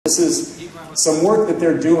This is some work that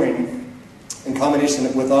they're doing in combination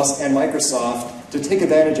with us and Microsoft to take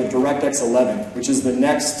advantage of DirectX 11, which is the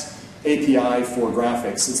next API for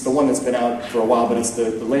graphics. It's the one that's been out for a while, but it's the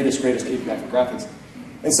latest, greatest API for graphics.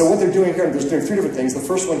 And so what they're doing here, they're doing three different things. The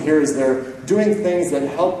first one here is they're doing things that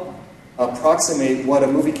help approximate what a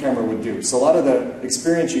movie camera would do. So a lot of the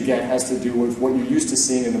experience you get has to do with what you're used to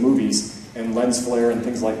seeing in the movies, and lens flare and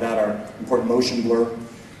things like that are important, motion blur.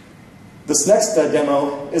 This next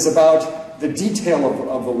demo is about the detail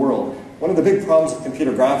of the world. One of the big problems with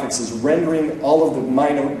computer graphics is rendering all of the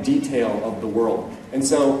minute detail of the world. And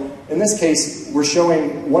so in this case, we're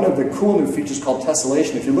showing one of the cool new features called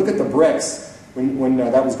tessellation. If you look at the bricks, when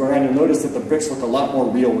that was going on, you'll notice that the bricks look a lot more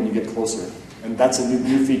real when you get closer. And that's a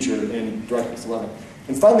new feature in DirectX 11.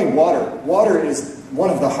 And finally, water. Water is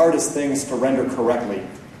one of the hardest things to render correctly,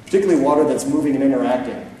 particularly water that's moving and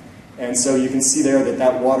interacting. And so you can see there that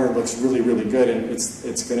that water looks really, really good, and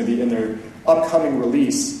it's going to be in their upcoming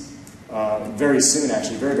release very soon,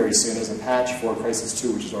 actually, very, very soon, as a patch for Crysis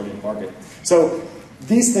 2, which is already in the market. So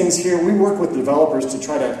these things here, we work with developers to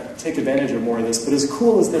try to take advantage of more of this, but as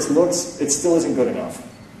cool as this looks, it still isn't good enough.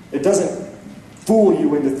 It doesn't fool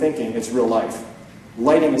you into thinking it's real life.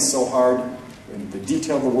 Lighting is so hard, and the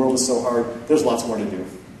detail of the world is so hard, there's lots more to do.